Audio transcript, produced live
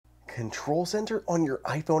Control Center on your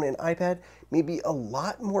iPhone and iPad may be a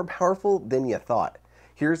lot more powerful than you thought.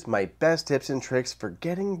 Here's my best tips and tricks for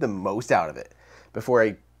getting the most out of it. Before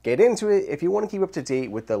I get into it, if you want to keep up to date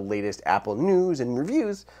with the latest Apple news and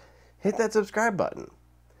reviews, hit that subscribe button.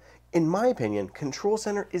 In my opinion, Control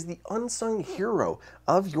Center is the unsung hero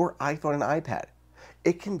of your iPhone and iPad.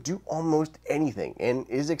 It can do almost anything and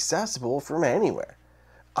is accessible from anywhere.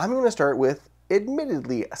 I'm going to start with,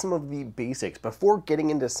 admittedly, some of the basics before getting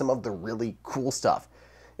into some of the really cool stuff.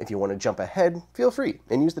 If you want to jump ahead, feel free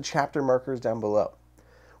and use the chapter markers down below.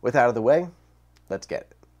 With that out of the way, let's get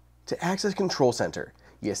it. To access Control Center,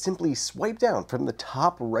 you simply swipe down from the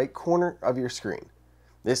top right corner of your screen.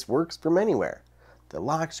 This works from anywhere, the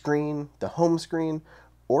lock screen, the home screen,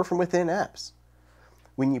 or from within apps.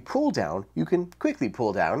 When you pull down, you can quickly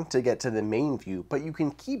pull down to get to the main view, but you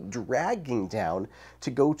can keep dragging down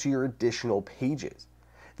to go to your additional pages.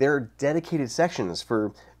 There are dedicated sections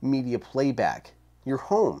for media playback, your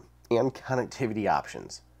home, and connectivity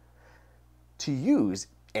options. To use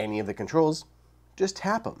any of the controls, just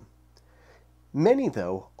tap them. Many,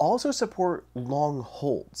 though, also support long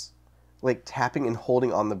holds. Like tapping and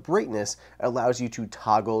holding on the brightness allows you to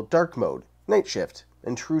toggle dark mode, night shift,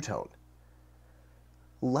 and true tone.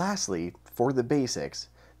 Lastly, for the basics,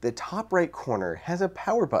 the top right corner has a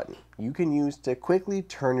power button you can use to quickly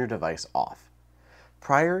turn your device off.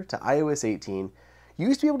 Prior to iOS 18, you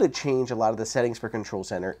used to be able to change a lot of the settings for Control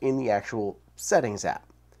Center in the actual Settings app.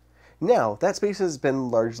 Now, that space has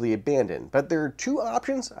been largely abandoned, but there are two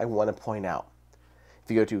options I want to point out.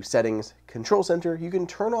 If you go to Settings, Control Center, you can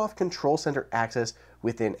turn off Control Center access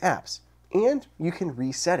within apps, and you can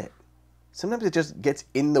reset it. Sometimes it just gets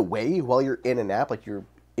in the way while you're in an app, like you're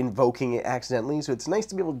invoking it accidentally, so it's nice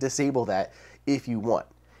to be able to disable that if you want.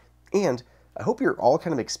 And I hope you're all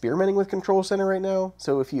kind of experimenting with Control Center right now,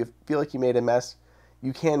 so if you feel like you made a mess,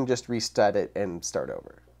 you can just restart it and start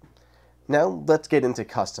over. Now let's get into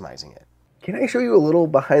customizing it. Can I show you a little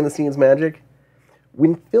behind the scenes magic?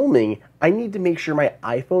 When filming, I need to make sure my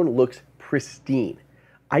iPhone looks pristine.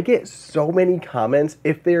 I get so many comments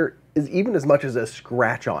if there is even as much as a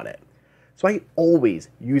scratch on it. So I always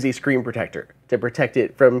use a screen protector to protect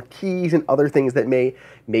it from keys and other things that may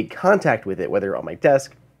make contact with it, whether on my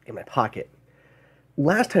desk, in my pocket.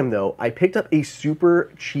 Last time though, I picked up a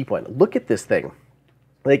super cheap one. Look at this thing.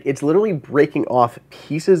 Like, it's literally breaking off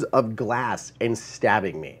pieces of glass and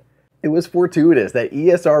stabbing me. It was fortuitous that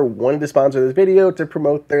ESR wanted to sponsor this video to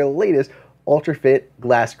promote their latest ultra-fit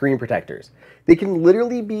glass screen protectors. They can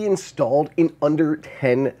literally be installed in under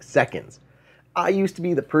 10 seconds. I used to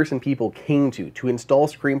be the person people came to install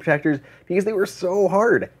screen protectors because they were so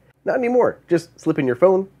hard. Not anymore. Just slip in your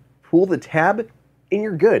phone, pull the tab, and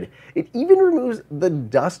you're good. It even removes the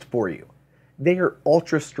dust for you. They are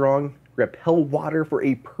ultra strong, repel water for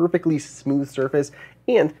a perfectly smooth surface,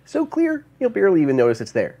 and so clear you'll barely even notice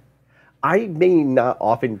it's there. I may not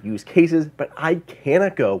often use cases, but I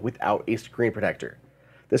cannot go without a screen protector.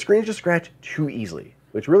 The screens just scratch too easily,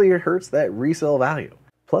 which really hurts that resale value.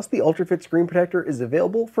 Plus, the UltraFit screen protector is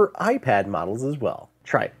available for iPad models as well.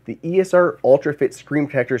 Try the ESR UltraFit screen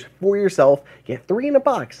protectors for yourself. Get 3 in a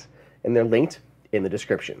box, and they're linked in the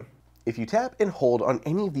description. If you tap and hold on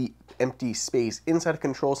any of the empty space inside of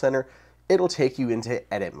Control Center, it'll take you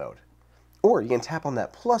into edit mode. Or you can tap on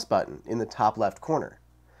that plus button in the top left corner.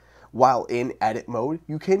 While in edit mode,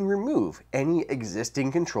 you can remove any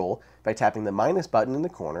existing control by tapping the minus button in the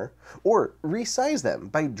corner, or resize them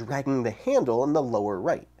by dragging the handle in the lower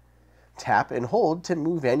right. Tap and hold to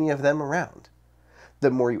move any of them around.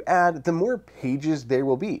 The more you add, the more pages there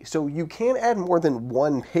will be, so you can add more than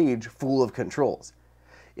one page full of controls.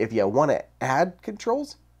 If you want to add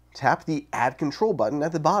controls, tap the Add Control button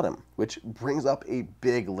at the bottom, which brings up a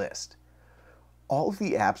big list. All of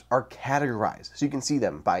the apps are categorized, so you can see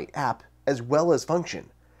them by app as well as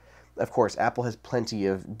function. Of course, Apple has plenty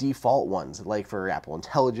of default ones, like for Apple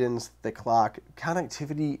Intelligence, the clock,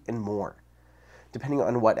 connectivity, and more. Depending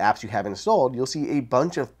on what apps you have installed, you'll see a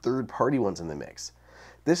bunch of third-party ones in the mix.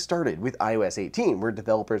 This started with iOS 18, where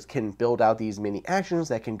developers can build out these mini actions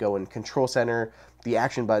that can go in Control Center, the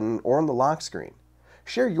Action button, or on the lock screen.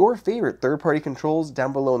 Share your favorite third-party controls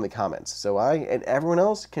down below in the comments, so I and everyone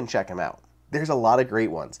else can check them out. There's a lot of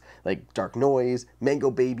great ones, like Dark Noise,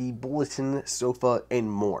 Mango Baby, Bulletin, Sofa,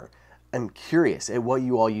 and more. I'm curious at what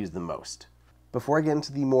you all use the most. Before I get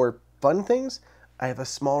into the more fun things, I have a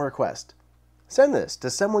small request. Send this to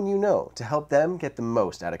someone you know to help them get the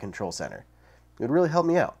most out of Control Center. It would really help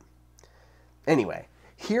me out. Anyway,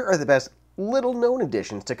 here are the best little-known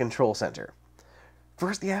additions to Control Center.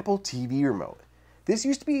 First, the Apple TV remote. This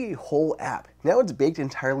used to be a whole app. Now it's baked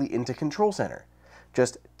entirely into Control Center.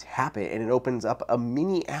 Just tap it and it opens up a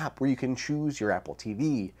mini app where you can choose your Apple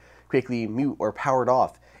TV, quickly mute or power it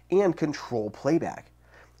off, and control playback.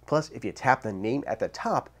 Plus, if you tap the name at the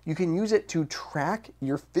top, you can use it to track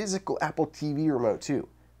your physical Apple TV remote too.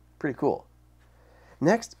 Pretty cool.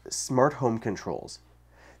 Next, smart home controls.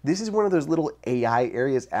 This is one of those little AI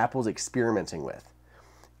areas Apple's experimenting with.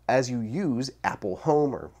 As you use Apple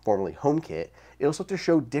Home, or formerly HomeKit, it'll start to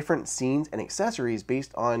show different scenes and accessories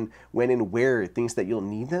based on when and where it thinks that you'll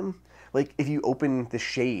need them. Like if you open the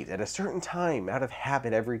shade at a certain time out of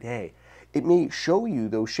habit every day, it may show you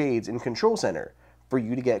those shades in Control Center for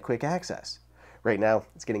you to get quick access. Right now,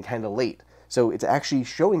 it's getting kind of late, so it's actually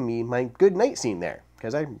showing me my good night scene there,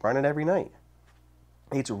 because I run it every night.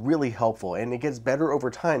 It's really helpful, and it gets better over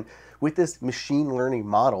time with this machine learning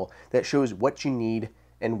model that shows what you need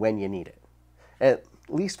and when you need it. At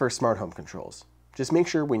least for smart home controls. Just make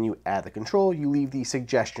sure when you add the control, you leave the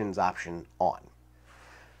suggestions option on.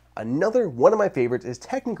 Another one of my favorites is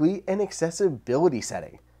technically an accessibility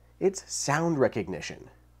setting. It's sound recognition.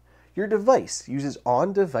 Your device uses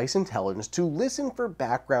on-device intelligence to listen for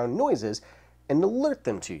background noises and alert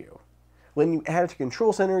them to you. When you add it to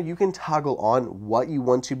Control Center, you can toggle on what you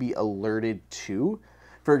want to be alerted to.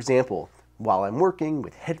 For example, while I'm working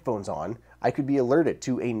with headphones on, I could be alerted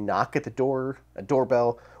to a knock at the door, a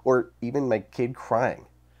doorbell, or even my kid crying.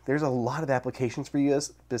 There's a lot of applications for you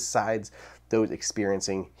besides those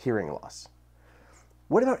experiencing hearing loss.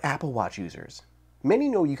 What about Apple Watch users? Many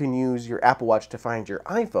know you can use your Apple Watch to find your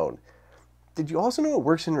iPhone. Did you also know it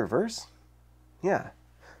works in reverse? Yeah.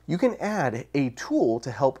 You can add a tool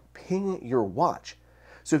to help ping your watch.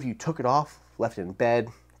 So if you took it off, left it in bed,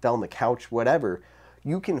 fell on the couch, whatever,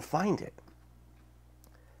 you can find it.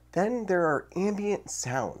 Then there are ambient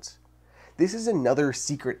sounds. This is another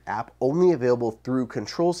secret app only available through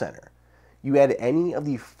Control Center. You add any of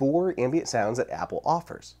the 4 ambient sounds that Apple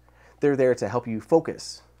offers. They're there to help you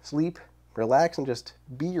focus, sleep, relax, and just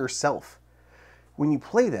be yourself. When you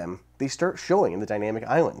play them, they start showing in the dynamic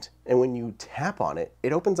island, and when you tap on it,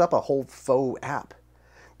 it opens up a whole faux app.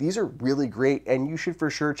 These are really great, and you should for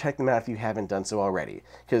sure check them out if you haven't done so already,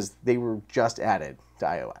 because they were just added to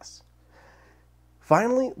iOS.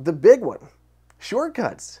 Finally, the big one,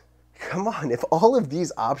 shortcuts. Come on, if all of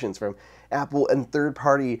these options from Apple and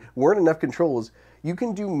third-party weren't enough controls, you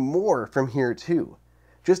can do more from here too.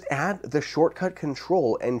 Just add the shortcut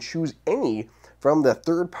control and choose any from the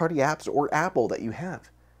third-party apps or Apple that you have.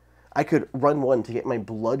 I could run one to get my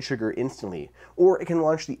blood sugar instantly, or I can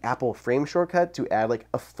launch the Apple Frame shortcut to add like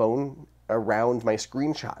a phone around my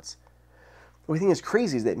screenshots. The thing that's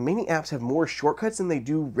crazy is that many apps have more shortcuts than they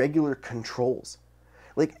do regular controls.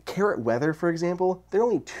 Like Carrot Weather, for example, there are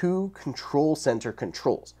only 2 Control Center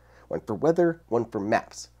controls, one for weather, one for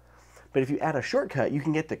maps. But if you add a shortcut, you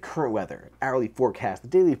can get the current weather, hourly forecast, the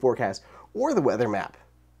daily forecast, or the weather map.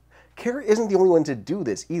 Carrot isn't the only one to do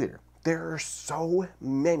this either. There are so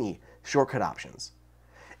many shortcut options.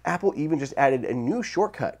 Apple even just added a new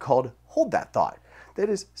shortcut called Hold That Thought that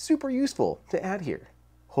is super useful to add here.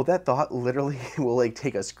 Hold That Thought literally will like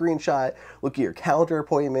take a screenshot, look at your calendar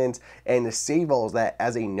appointments, and save all of that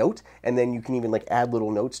as a note, and then you can even like add little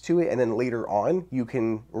notes to it, and then later on you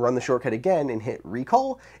can run the shortcut again and hit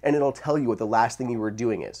recall, and it'll tell you what the last thing you were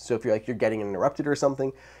doing is. So if you're getting interrupted or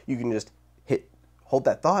something, you can just hit Hold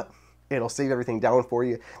That Thought, it'll save everything down for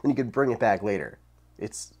you, then you can bring it back later.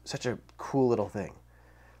 It's such a cool little thing.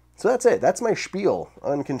 So that's it. That's my spiel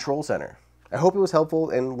on Control Center. I hope it was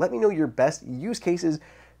helpful, and let me know your best use cases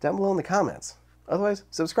down below in the comments. Otherwise,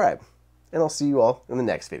 subscribe, and I'll see you all in the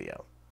next video.